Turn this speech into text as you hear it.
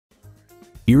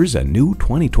Here's a new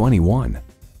 2021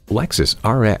 Lexus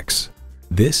RX.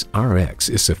 This RX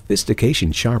is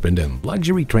sophistication sharpened and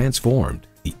luxury transformed.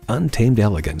 The untamed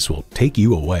elegance will take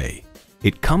you away.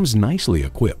 It comes nicely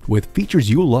equipped with features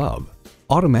you love: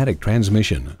 automatic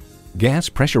transmission, gas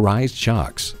pressurized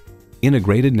shocks,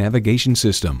 integrated navigation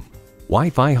system,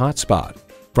 Wi-Fi hotspot,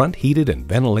 front heated and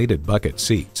ventilated bucket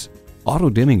seats,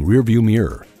 auto-dimming rearview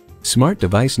mirror, smart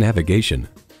device navigation,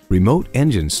 remote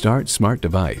engine start smart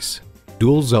device,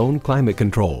 dual zone climate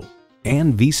control,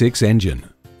 and V6 engine.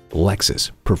 Lexus,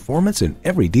 performance in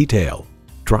every detail.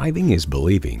 Driving is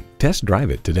believing. Test drive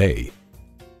it today.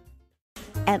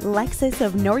 At Lexus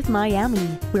of North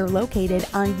Miami, we're located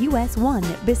on US 1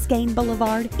 Biscayne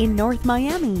Boulevard in North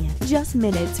Miami, just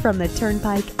minutes from the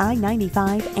Turnpike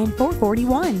I-95 and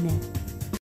 441.